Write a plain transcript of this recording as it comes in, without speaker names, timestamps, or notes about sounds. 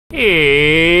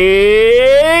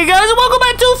Hey guys, and welcome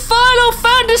back to Final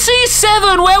Fantasy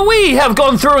VII, where we have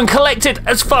gone through and collected,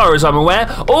 as far as I'm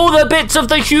aware, all the bits of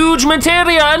the huge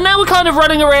materia, and now we're kind of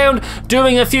running around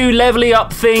doing a few leveling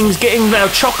up things, getting the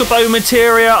chocobo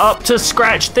materia up to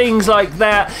scratch, things like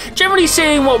that. Generally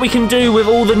seeing what we can do with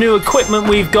all the new equipment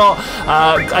we've got.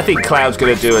 I think Cloud's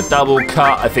going to do a double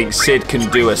cut. I think Sid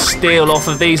can do a steal off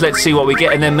of these. Let's see what we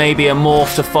get, and then maybe a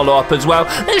morph to follow up as well.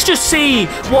 Let's just see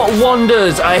what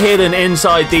wonders are hidden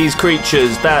inside these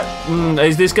creatures.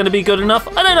 Is this going to be good enough?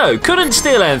 I don't know. Couldn't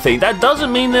steal anything. That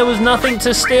doesn't mean there was nothing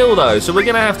to steal though, so we're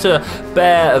going to have to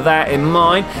bear that in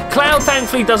mind. Cloud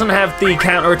thankfully doesn't have the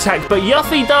counter attack, but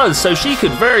Yuffie does, so she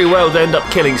could very well end up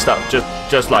killing stuff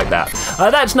just like that.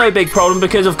 That's no big problem,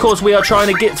 because of course we are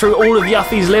trying to get through all of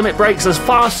Yuffie's limit breaks as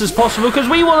fast as possible, because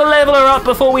we want to level her up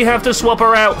before we have to swap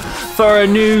her out for a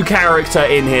new character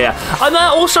in here. I'm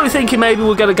also thinking maybe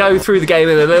we're going to go through the game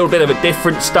in a little bit of a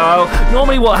different style.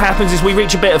 Normally what happens is we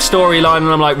reach a bit of storyline and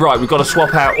I'm like, right, we've got to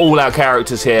swap out all our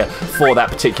characters here for that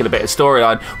particular bit of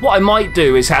storyline. What I might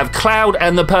do is have Cloud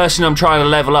and the person I'm trying to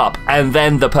level up, and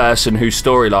then the person whose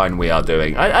storyline we are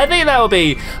doing. I think that would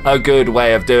be a good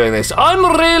way of doing this. I'm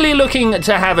really looking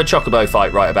to have a chocobo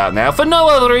fight right about now, for no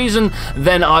other reason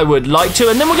than I would like to,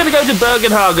 and then we're going to go to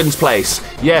Bugenhagen's place.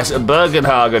 Yes,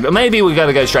 Bugenhagen. Maybe we're going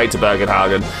to go straight to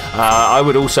Bugenhagen. I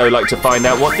would also like to find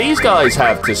out what these guys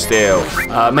have to steal.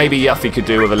 Maybe Yuffie could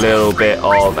do with a little bit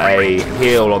of a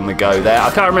heal on the go there. I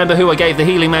can't remember who I gave the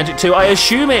healing magic to. I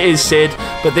assume it is Sid,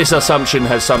 but this assumption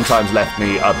has sometimes left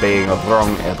me being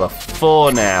wrong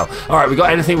before now. All right, we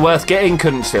got anything worth getting?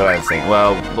 Couldn't steal anything.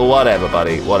 Well, whatever,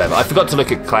 buddy, whatever. I forgot to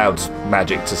look at Cloud's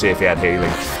magic to see if he had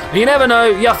healing. You never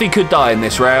know, Yuffie could die in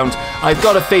this round. I've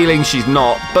got a feeling she's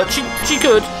not, but she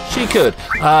could. She could.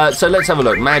 So let's have a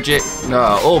look. Magic.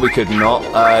 No, or we could not.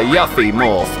 Yuffie,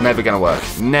 morph. Never going to work.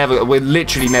 Never. We're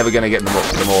literally never going to get the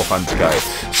morph on to go.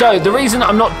 So the reason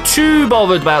I'm not too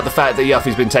bothered about the fact that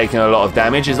Yuffie's been taking a lot of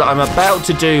damage is that I'm about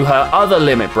to do her other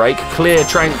limit break, Clear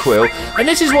Tranquil. And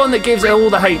this is one that gives all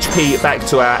the HP back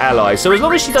to our allies. So as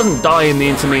long as she doesn't die in the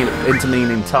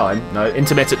intermittent time,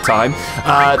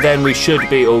 then we should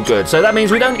be all good. So that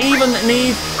means we don't even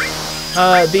need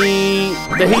the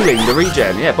healing, the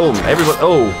regen. Yeah, boom. Everybody.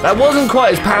 Oh, that wasn't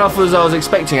quite as powerful as I was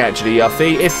expecting, actually,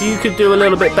 Yuffie. If you could do a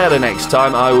little bit better next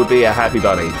time, I would be a happy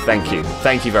bunny. Thank you.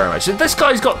 Thank you very much. So this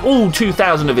guy's got all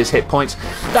 2,000 of his hit points.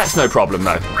 That's no problem,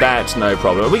 though. That's no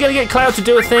problem. Are we going to get Cloud to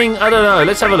do a thing? I don't know.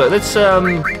 Let's have a look. Let's,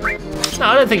 No,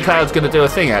 I don't think Cloud's going to do a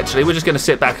thing, actually. We're just going to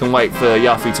sit back and wait for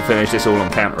Yuffie to finish this all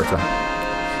on counter-attack.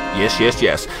 Yes, yes,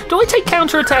 yes. Do I take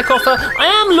counter-attack off her? I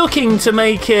am looking to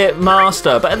make it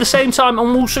master, but at the same time,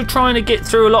 I'm also trying to get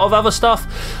through a lot of other stuff.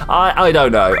 I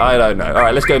don't know. I don't know. All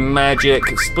right, let's go magic.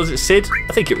 Was it Sid?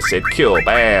 I think it was Sid. Cure.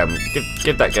 Bam.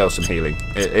 Give that girl some healing.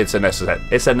 It's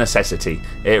a necessity.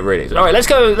 It really is. All right, let's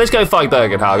go fight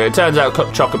Bugenhagen. It turns out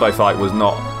Chocobo fight was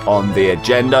not on the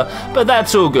agenda, but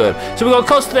that's all good. So we've got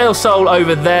Costa del Sol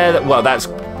over there. Well, that's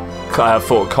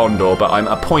Fort Condor, but I'm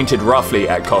appointed roughly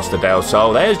at Costa del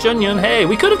Sol. There's Junyun. Hey,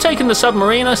 we could have taken the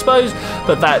submarine, I suppose,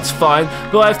 but that's fine.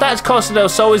 But if that's Costa del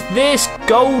Sol, is this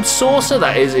Gold Saucer?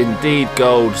 That is indeed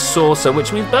Gold Saucer,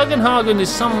 which means Bugenhagen is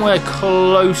somewhere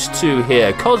close to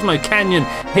here. Cosmo Canyon,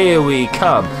 here we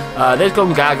come. There's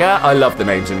Gongaga. I love the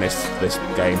names in this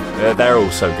game. They're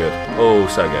all so good. All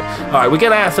so good. All right, we're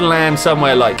going to have to land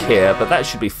somewhere like here, but that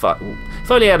should be fun. If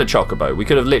only I had a chocobo, we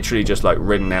could have literally just like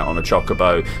ridden out on a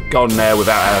chocobo, gone there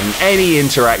without having any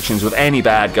interactions with any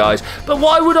bad guys. But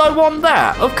why would I want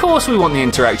that? Of course we want the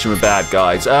interaction with bad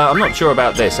guys. I'm not sure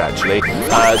about this actually.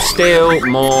 Steal,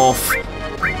 morph,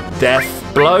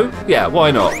 death, blow. Yeah, why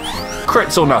not?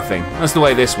 Crits or nothing. That's the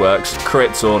way this works.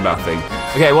 Crits or nothing.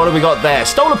 Okay, what have we got there?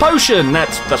 Stole a potion!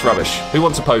 That's rubbish. Who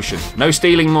wants a potion? No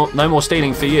stealing, no more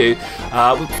stealing for you.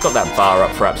 We've got that bar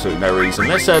up for absolutely no reason.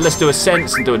 Let's do a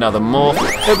sense and do another morph.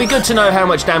 It'll be good to know how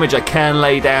much damage I can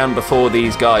lay down before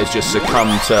these guys just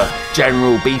succumb to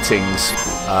general beatings.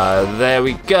 There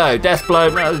we go. Death blow.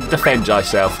 Defend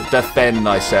thyself. Defend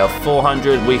thyself.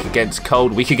 400. Weak against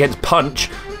cold. Weak against punch.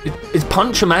 Is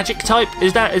punch a magic type?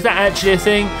 Is that actually a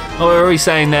thing? Or are we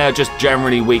saying they're just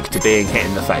generally weak to being hit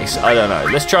in the face? I don't know.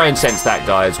 Let's try and sense that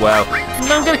guy as well.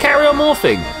 And I'm going to carry on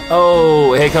morphing.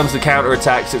 Oh, here comes the counter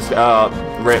attacks. It's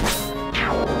rip.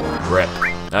 Rip.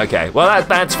 Okay, well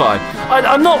that's fine.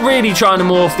 I'm not really trying to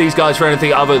morph these guys for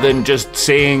anything other than just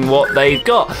seeing what they've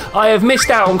got. I have missed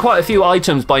out on quite a few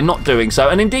items by not doing so,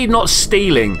 and indeed not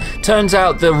stealing. Turns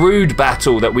out the rude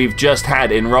battle that we've just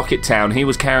had in Rocket Town, he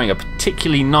was carrying a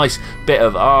particularly nice bit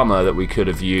of armor that we could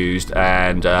have used,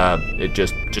 and it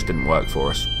just didn't work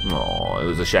for us. Oh, it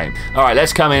was a shame. All right,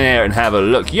 let's come in here and have a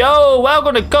look. Yo,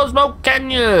 welcome to Cosmo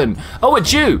Canyon. Oh,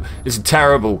 it's you. It's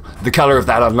terrible. The color of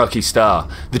that unlucky star.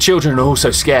 The children are all so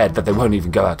scared that they won't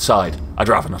even go outside. I'd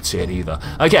rather not see it either.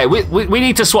 Okay, we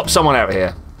need to swap someone out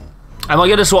here. Am I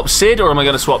going to swap Sid or am I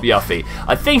going to swap Yuffie?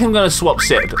 I think I'm going to swap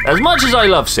Sid. As much as I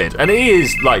love Sid, and he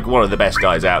is like one of the best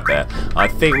guys out there, I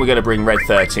think we're going to bring Red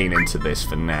 13 into this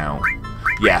for now.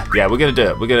 Yeah, we're going to do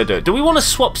it. We're going to do it. Do we want to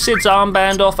swap Sid's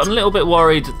armband off? I'm a little bit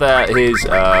worried that his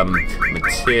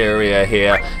materia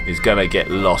here is going to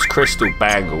get lost. Crystal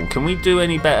bangle. Can we do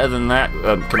any better than that?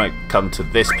 Can I come to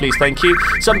this, please? Thank you.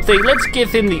 Something. Let's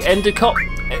give him the Endicott.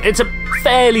 It's a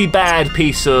fairly bad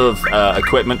piece of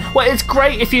equipment. Well, it's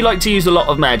great if you like to use a lot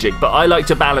of magic, but I like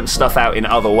to balance stuff out in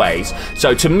other ways.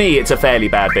 So to me, it's a fairly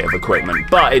bad bit of equipment,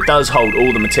 but it does hold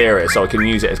all the materia, so I can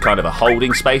use it as kind of a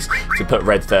holding space to put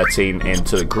Red 13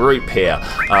 into the group here.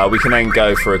 We can then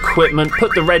go for equipment,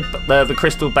 put the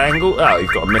crystal bangle. Oh,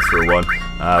 you've got a mithril one.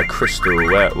 Crystal,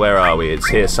 where are we? It's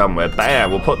here somewhere.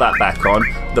 Bam, we'll put that back on.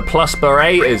 The plus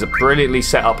beret is brilliantly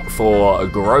set up for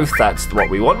growth. That's what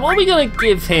we want. What are we going to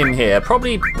give him here?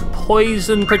 Probably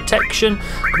poison protection.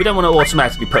 We don't want to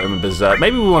automatically put him in berserk.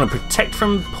 Maybe we want to protect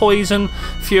from poison,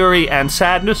 fury, and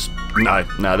sadness. No,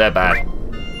 they're bad.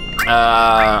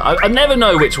 I never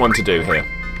know which one to do here.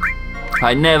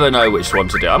 I never know which one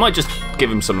to do. I might just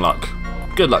give him some luck.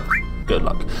 Good luck. Good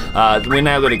luck. We're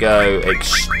now going to go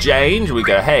exchange. We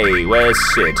go, hey, where's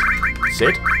Sid?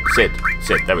 Sid?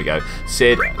 There we go.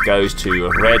 Sid goes to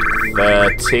Red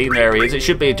 13. There he is. It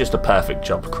should be just a perfect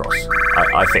jump across.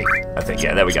 I think.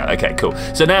 Yeah, there we go. Okay, cool.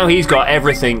 So now he's got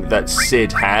everything that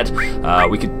Sid had.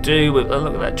 We could do with,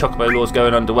 look at that, Chocobo Law's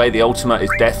going underway. The ultimate is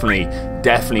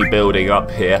definitely building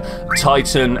up here.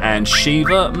 Titan and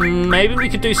Shiva. Maybe we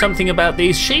could do something about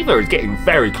these. Shiva is getting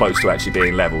very close to actually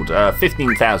being leveled.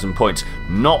 15,000 points.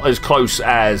 Not as close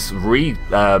as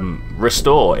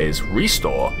Restore is.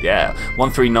 Restore, yeah.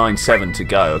 1397 to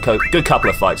go. A good couple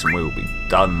of fights and we will be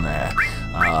done there.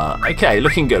 Okay,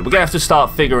 looking good. We're going to have to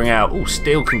start figuring out... Oh,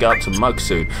 steel can go up to Mug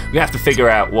soon. We're going to have to figure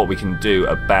out what we can do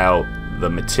about the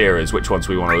materials, which ones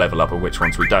we want to level up and which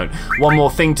ones we don't. One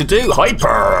more thing to do.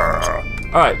 Hyper!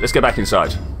 Alright, let's go back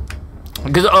inside.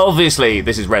 Because obviously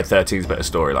this is Red 13's bit of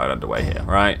storyline underway here,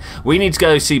 right? We need to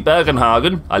go see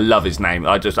Bugenhagen. I love his name.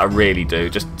 I really do.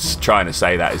 Just trying to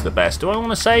say that is the best. Do I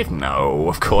want to save? No,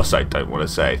 of course I don't want to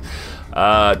save.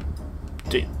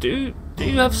 Do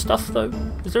you have stuff though?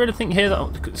 Is there anything here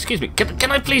that... Excuse me,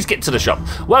 can I please get to the shop?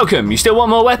 Welcome, you still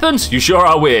want more weapons? You sure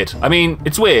are weird. I mean,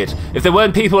 it's weird. If there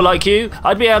weren't people like you,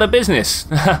 I'd be out of business.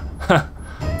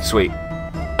 Sweet.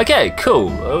 Okay,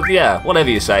 cool. Yeah, whatever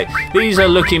you say. These are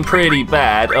looking pretty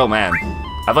bad. Oh man.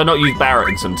 Have I not used Barrett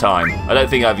in some time? I don't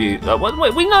think I've used...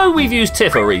 wait, we know we've used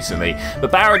Tifa recently,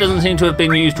 but Barrett doesn't seem to have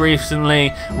been used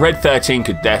recently. Red 13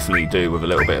 could definitely do with a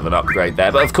little bit of an upgrade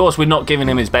there, but of course we're not giving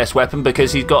him his best weapon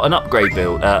because he's got an upgrade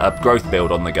build, a growth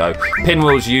build on the go.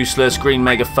 Pinwheel's useless, green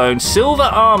megaphone, silver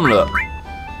armlet.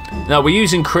 No, we're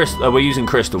using crystal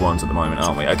ones at the moment,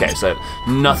 aren't we? Okay, so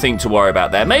nothing to worry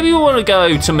about there. Maybe we want to go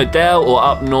to Medell or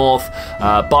up north,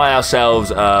 buy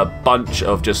ourselves a bunch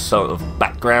of just sort of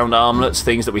background armlets,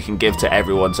 things that we can give to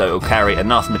everyone so it'll carry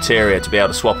enough materia to be able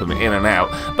to swap them in and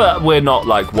out. But we're not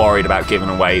like worried about giving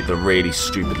away the really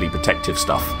stupidly protective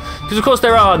stuff. Because of course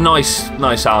there are nice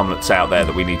armlets out there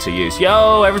that we need to use.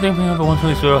 Yo, everything we ever want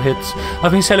to do hits.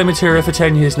 I've been selling materia for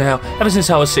 10 years now, ever since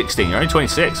I was 16. You're only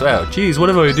 26. Wow, geez, what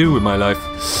have I do with my life?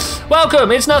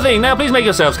 Welcome, it's nothing. Now please make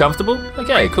yourselves comfortable.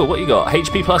 Okay, cool. What you got?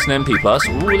 HP plus and MP plus.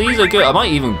 Ooh, these are good. I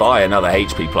might even buy another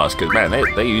HP plus because man,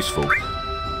 they're useful.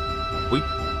 We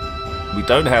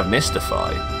don't have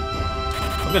Mystify.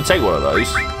 I'm going to take one of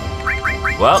those.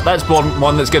 Well, that's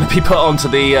one that's going to be put onto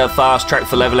the fast track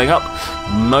for leveling up.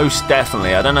 Most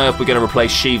definitely. I don't know if we're going to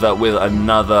replace Shiva with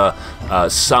another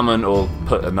summon or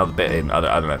put another bit in. I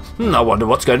don't know. I wonder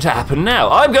what's going to happen now.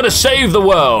 I'm going to save the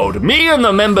world. Me and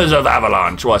the members of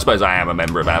Avalanche. Well, I suppose I am a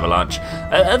member of Avalanche.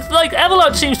 Like,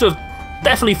 Avalanche seems to have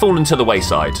definitely fallen to the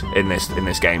wayside in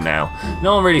this game now.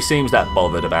 No one really seems that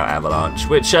bothered about Avalanche,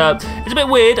 which is a bit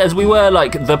weird as we were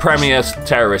like the premier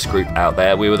terrorist group out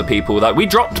there. We were the people that we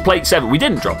dropped Plate 7. We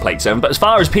didn't drop Plate 7, but as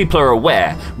far as people are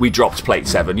aware, we dropped Plate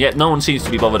 7, yet no one seems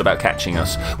to be bothered about catching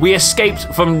us. We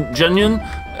escaped from Junyan,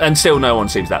 and still no one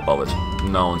seems that bothered.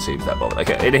 No one seems that bothered.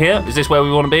 Okay, in here, is this where we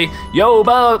want to be? Yo,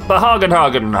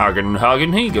 Bugenhagen.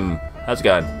 How's it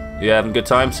going? You having good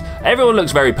times? Everyone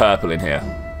looks very purple in here.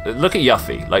 Look at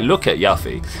Yuffie. Like, look at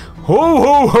Yuffie. Ho,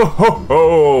 ho, ho, ho,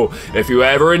 ho. If you're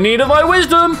ever in need of my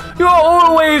wisdom, you're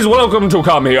always welcome to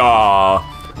come here.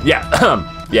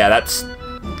 Yeah, yeah, that's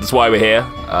why we're here.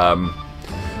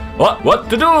 What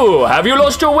to do? Have you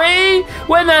lost your way?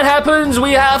 When that happens,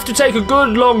 we have to take a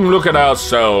good long look at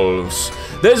ourselves.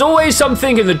 There's always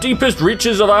something in the deepest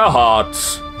reaches of our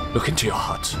hearts. Look into your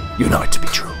heart. You know it to be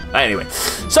true. Anyway,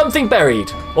 something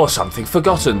buried or something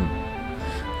forgotten.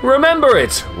 Remember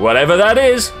it, whatever that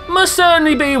is, must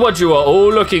certainly be what you are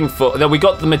all looking for. Then we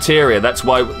got the materia, that's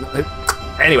why...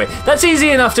 Anyway, that's easy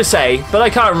enough to say, but I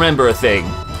can't remember a thing.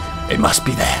 It must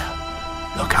be there.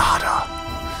 Look harder.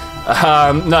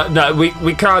 No,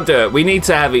 we can't do it. We need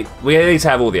to have it. We need to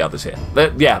have all the others here.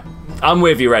 But yeah, I'm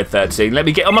with you, Red 13. Let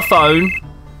me get on my phone.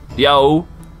 Yo,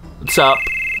 what's up?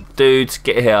 Dudes,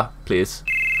 get here, please.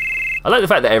 I like the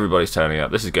fact that everybody's turning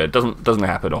up. This is good. Doesn't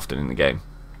happen often in the game.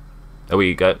 There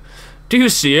we go. Do you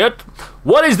see it?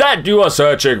 What is that you are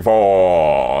searching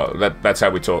for? That's how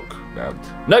we talk.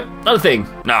 Nope, not a thing.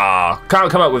 Nah, can't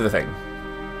come up with a thing.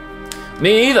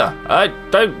 Me either. I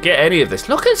don't get any of this.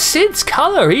 Look at Sid's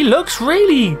colour. He looks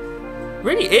really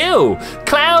ill.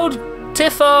 Cloud,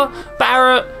 Tifa,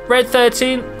 Barrett, Red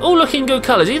 13, all looking good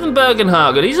colours. Even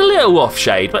Bugenhagen, he's a little off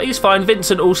shade, but he's fine.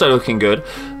 Vincent also looking good.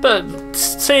 But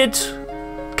Sid,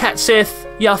 Cat Sith,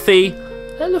 Yuffie,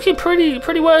 they're looking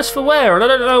pretty worse for wear, and I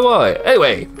don't know why.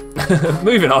 Anyway,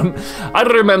 moving on. I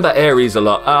remember Ares a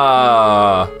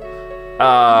lot.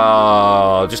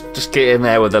 Just get in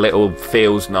there with a little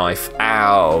feels knife.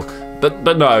 Ow.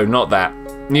 But no, not that.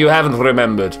 You haven't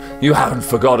remembered. You haven't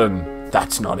forgotten.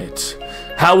 That's not it.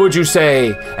 How would you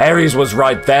say Ares was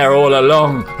right there all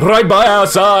along, right by our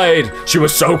side? She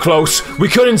was so close, we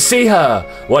couldn't see her.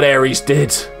 What Ares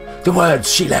did, the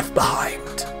words she left behind.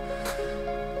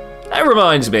 That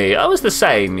reminds me, I was the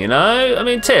same, you know? I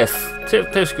mean, Tiff's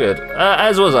good,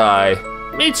 as was I.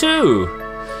 Me too.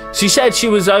 She said she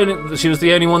was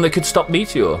the only one that could stop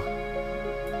Meteor.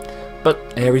 But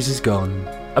Ares is gone.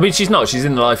 I mean, she's not, she's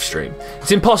in the live stream.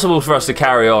 It's impossible for us to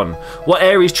carry on what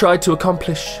Ares tried to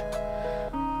accomplish.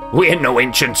 We ain't no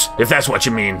ancients, if that's what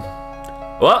you mean.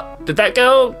 What? Did that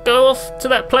go off to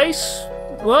that place?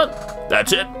 What?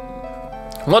 That's it.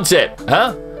 What's it,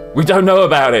 huh? We don't know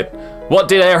about it. What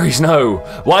did Ares know?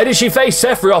 Why did she face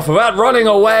Sephiroth without running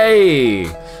away?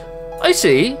 I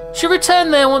see. She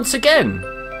returned there once again.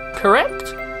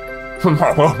 Correct?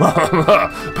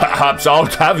 Perhaps I'll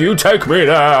have you take me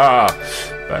there.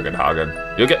 Bugenhagen.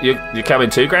 You coming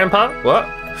too, Grandpa? What?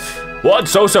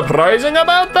 What's so surprising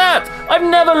about that? I've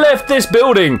never left this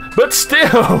building, but still.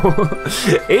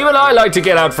 Even I like to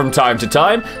get out from time to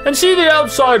time and see the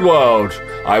outside world.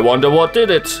 I wonder what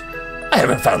did it. I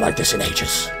haven't felt like this in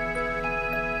ages.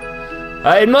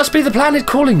 It must be the planet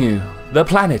calling you. The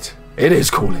planet. It is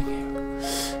calling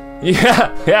you.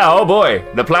 Yeah, oh boy.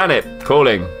 The planet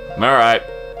calling. Alright.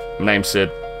 Name's Sid.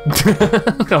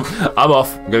 I'm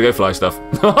off. I'm gonna go fly stuff.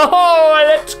 Oh,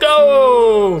 let's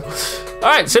go!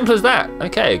 Alright, simple as that.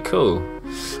 Okay, cool.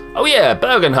 Oh yeah,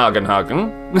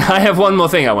 Bugenhagen. I have one more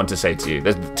thing I want to say to you.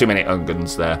 There's too many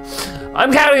Unguns there.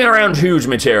 I'm carrying around huge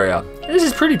materia. This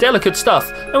is pretty delicate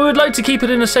stuff, and we would like to keep it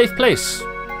in a safe place.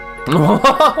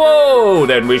 Whoa,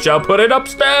 then we shall put it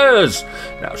upstairs.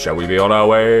 Now shall we be on our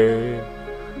way?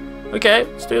 Okay,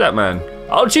 let's do that, man.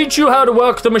 I'll teach you how to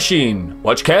work the machine.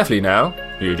 Watch carefully now.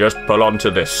 You just pull onto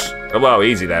this. Oh, well,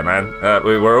 easy there, man.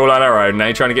 We're all on our own now.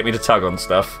 You're trying to get me to tug on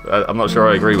stuff. I'm not sure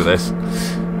I agree with this.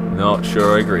 Not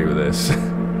sure I agree with this.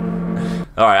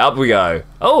 All right, up we go.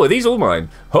 Oh, are these all mine?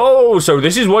 Oh, so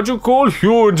this is what you call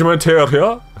huge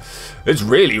materia? It's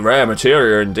really rare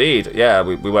materia indeed. Yeah,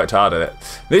 we worked hard at it.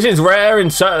 This is rare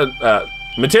in certain...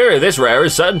 materia this rare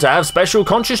is certain to have special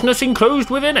consciousness enclosed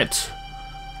within it.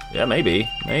 Yeah, maybe.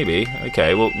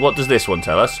 Okay, well, what does this one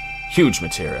tell us? Huge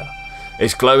materia.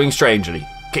 It's glowing strangely.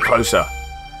 Get closer.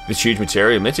 This huge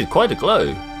materia emitted quite a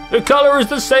glow. The colour is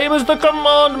the same as the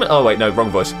command... Oh, wait, no, wrong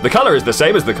voice. The colour is the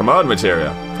same as the command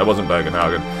materia. That wasn't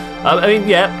Bugenhagen. I mean,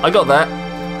 yeah, I got that.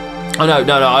 Oh, no,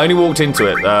 I only walked into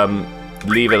it.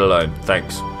 Leave it alone.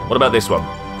 Thanks. What about this one?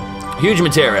 Huge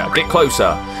materia. Get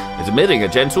closer. It's emitting a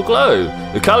gentle glow.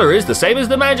 The colour is the same as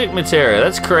the magic materia.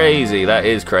 That's crazy. That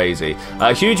is crazy.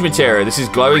 Huge materia. This is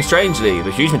glowing strangely.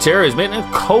 The huge materia is emitting a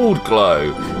cold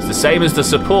glow. It's the same as the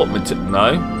support materia.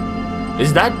 No.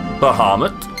 Is that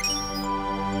Bahamut?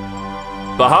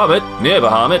 Bahamut, near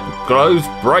Bahamut, glows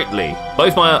brightly.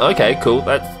 Both my... Okay, cool.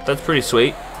 That's pretty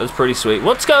sweet. That's pretty sweet.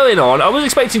 What's going on? I was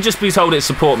expecting just to be told it's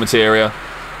support materia.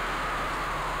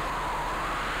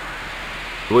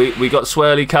 We got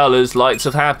swirly colours, lights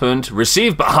have happened.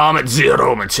 Receive Bahamut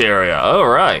 0 materia. All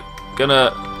right,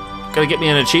 gonna get me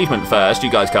an achievement first. You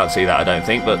guys can't see that, I don't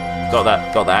think, but got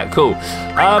that, cool.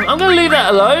 I'm gonna leave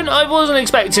that alone. I wasn't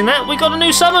expecting that. We got a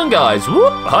new summon, guys.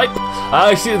 Whoop, hype.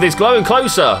 It's glowing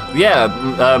closer. Yeah,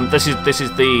 this is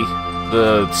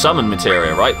the summon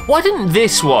materia, right? Why didn't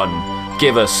this one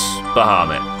give us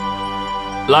Bahamut?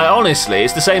 Like, honestly,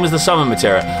 it's the same as the summon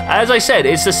materia. As I said,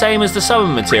 it's the same as the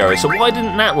summon materia, so why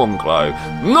didn't that one glow?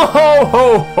 No, ho,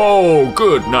 ho,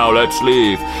 good, now let's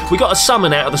leave. We got a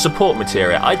summon out of the support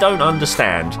materia. I don't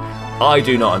understand. I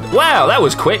do not Wow, that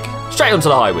was quick. Straight onto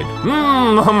the high wind.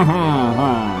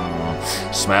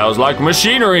 Smells like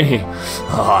machinery.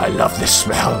 Oh, I love this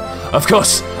smell. Of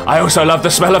course, I also love the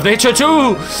smell of nature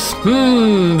too.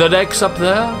 The deck's up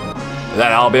there.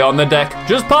 Then I'll be on the deck,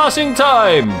 just passing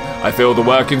time. I feel the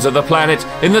workings of the planet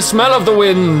in the smell of the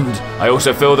wind. I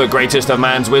also feel the greatest of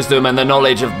man's wisdom and the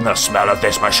knowledge of the smell of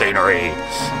this machinery.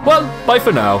 Well, bye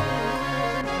for now.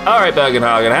 All right,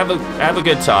 Bugenhagen, have a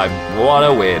good time. What a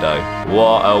weirdo.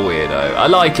 What a weirdo. I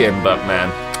like him, but man,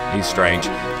 he's strange.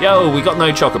 Yo, we got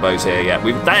no chocobos here yet.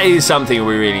 That is something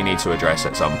we really need to address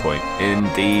at some point.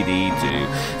 Indeedy do.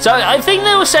 So I think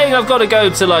they were saying I've got to go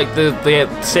to like the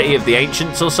city of the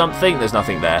ancients or something. There's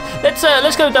nothing there.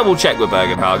 Let's go double check with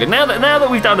Bugenhagen. Now that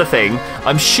we've done a thing,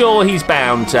 I'm sure he's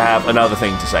bound to have another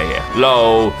thing to say here.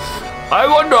 Lo, I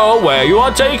wonder where you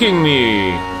are taking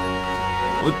me.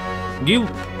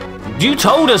 You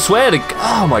told us where to go.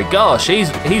 Oh my gosh, he's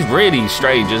really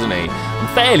strange, isn't he? I'm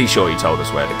fairly sure he told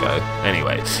us where to go.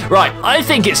 Anyway, right, I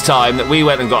think it's time that we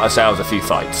went and got ourselves a few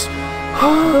fights.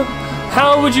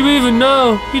 How would you even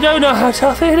know? You don't know how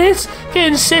tough it is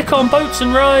getting sick on boats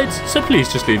and rides, so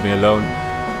please just leave me alone.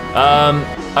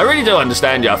 I really don't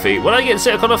understand, Yuffie. When I get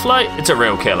sick on a flight, it's a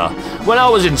real killer. When I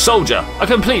was in Soldier, I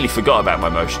completely forgot about my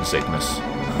motion sickness.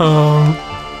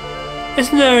 Oh,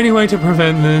 isn't there any way to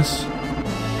prevent this?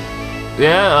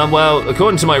 Yeah, well,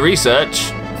 according to my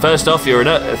research, first off,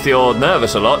 if you're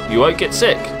nervous a lot, you won't get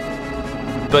sick.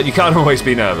 But you can't always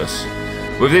be nervous.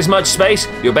 With this much space,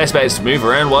 your best bet is to move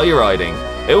around while you're riding.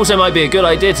 It also might be a good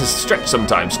idea to stretch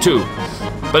sometimes, too.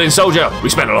 But in Soldier, we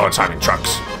spent a lot of time in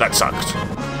trucks. That sucked.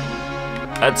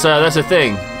 That's a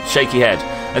thing. Shaky head.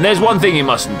 And there's one thing you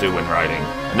mustn't do when riding,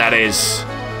 and that is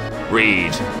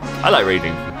read. I like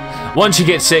reading. Once you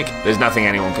get sick, there's nothing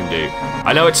anyone can do.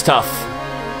 I know it's tough,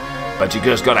 but you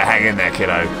just gotta hang in there,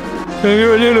 kiddo. So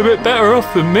you're a little bit better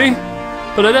off than me,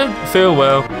 but I don't feel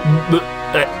well.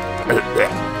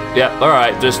 Yeah,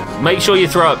 alright, just make sure you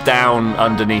throw up down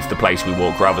underneath the place we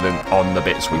walk rather than on the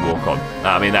bits we walk on.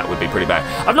 I mean, that would be pretty bad.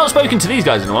 I've not spoken to these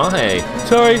guys in a while, hey.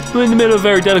 Sorry, we're in the middle of a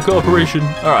very delicate operation.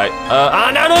 Alright,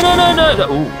 no.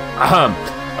 Ooh,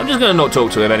 I'm just gonna not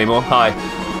talk to him anymore, hi.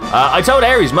 I told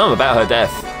Aries' mum about her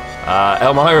death.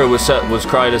 Elmira was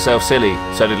crying herself silly,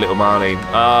 so did little Marlene.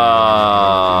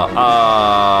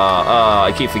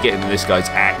 I keep forgetting that this guy's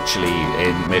actually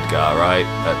in Midgar, right?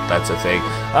 That's a thing.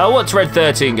 What's Red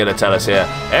 13 gonna tell us here?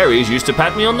 Aries used to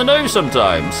pat me on the nose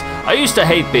sometimes. I used to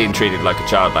hate being treated like a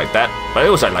child like that, but I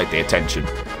also liked the attention.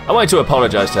 I wanted to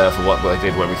apologise to her for what I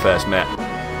did when we first met.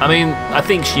 I mean, I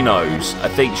think she knows.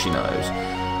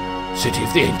 City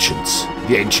of the Ancients.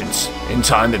 The Ancients. In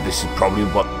time, that this is probably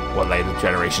what later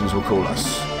generations will call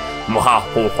us.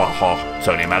 It's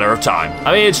only a matter of time.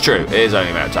 I mean, it's true. It is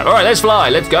only a matter of time. All right, let's fly.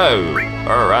 Let's go.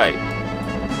 All right.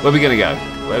 Where are we going to go?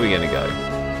 Where are we going to go?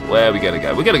 Where are we going to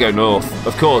go? We're going to go north.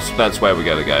 Of course, that's where we're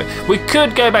going to go. We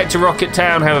could go back to Rocket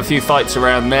Town, have a few fights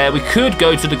around there. We could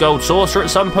go to the Gold Saucer at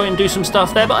some point and do some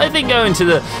stuff there. But I think going to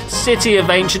the City of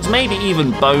Ancients, maybe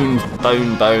even Bone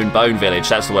Village,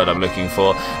 that's the word I'm looking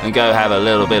for, and go have a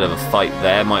little bit of a fight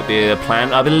there might be a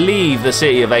plan. I believe the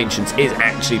City of Ancients is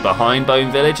actually behind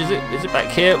Bone Village. Is it back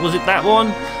here? Was it that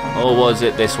one? Or was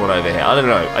it this one over here? I don't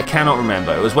know. I cannot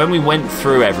remember. It was when we went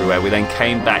through everywhere. We then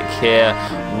came back here,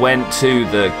 went to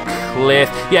the cliff.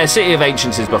 Yeah, City of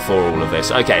Ancients is before all of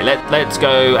this. Okay, let's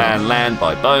go and land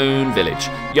by Bone Village.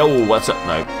 Yo, what's up?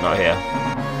 No, not here.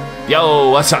 Yo,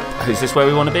 what's up? Is this where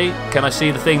we want to be? Can I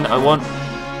see the thing that I want?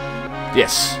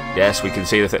 Yes, we can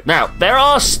see the thing. Now, there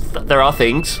are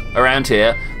things around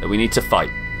here that we need to fight.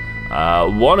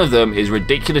 One of them is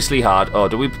ridiculously hard. Oh,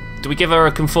 do we give her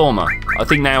a conformer? I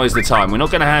think now is the time. We're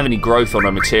not going to have any growth on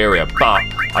her materia, but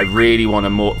I really want to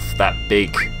morph that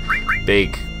big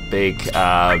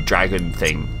dragon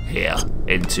thing here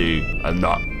into a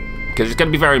nut, because it's going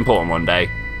to be very important one day.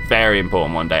 Very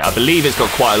important one day. I believe it's got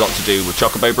quite a lot to do with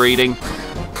chocobo breeding.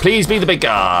 Please be the big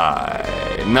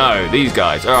guy. No, these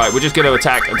guys. All right, we're just going to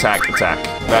attack.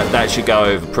 That should go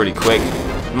over pretty quick.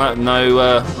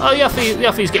 Oh,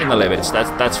 Yuffie's getting the limits.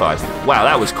 That's fine. Wow,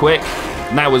 that was quick.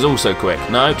 And that was also quick.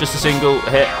 No, just a single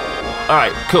hit. All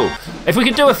right, cool. If we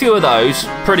could do a few of those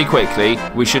pretty quickly,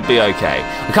 we should be okay.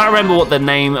 I can't remember what the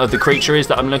name of the creature is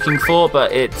that I'm looking for,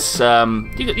 but it's,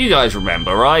 you guys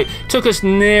remember, right? It took us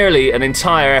nearly an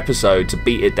entire episode to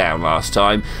beat it down last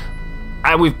time,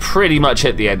 and we've pretty much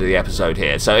hit the end of the episode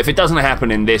here. So if it doesn't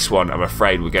happen in this one, I'm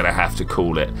afraid we're going to have to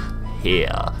call it here.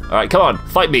 All right, come on,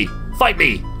 fight me, fight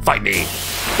me, fight me.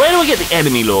 Where do we get the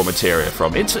enemy lore materia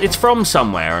from? It's from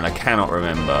somewhere, and I cannot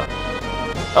remember.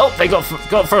 Oh, they got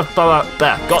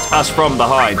us from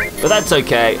behind, but that's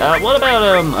okay. What about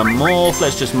a morph?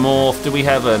 Let's just morph. Do we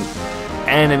have an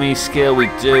enemy skill? We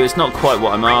do. It's not quite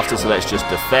what I'm after, so let's just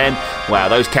defend. Wow,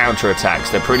 those counter attacks,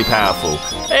 they're pretty powerful.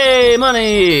 Hey,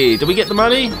 money! Do we get the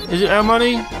money? Is it our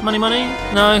money? Money?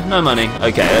 No, no money.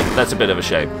 Okay, that's a bit of a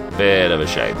shame. Bit of a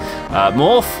shame.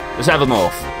 Morph? Let's have a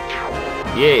morph.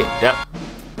 Yeah, yep.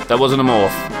 That wasn't a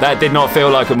morph. That did not feel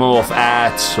like a morph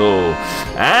at all.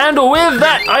 And with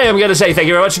that, I am going to say thank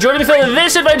you very much for joining me for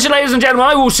this adventure, ladies and gentlemen.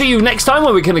 I will see you next time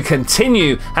where we're going to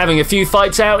continue having a few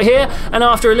fights out here. And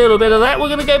after a little bit of that, we're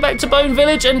going to go back to Bone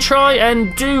Village and try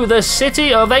and do the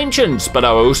City of Ancients. But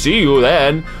I will see you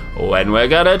then when we're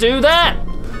going to do that.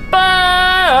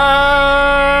 Bye!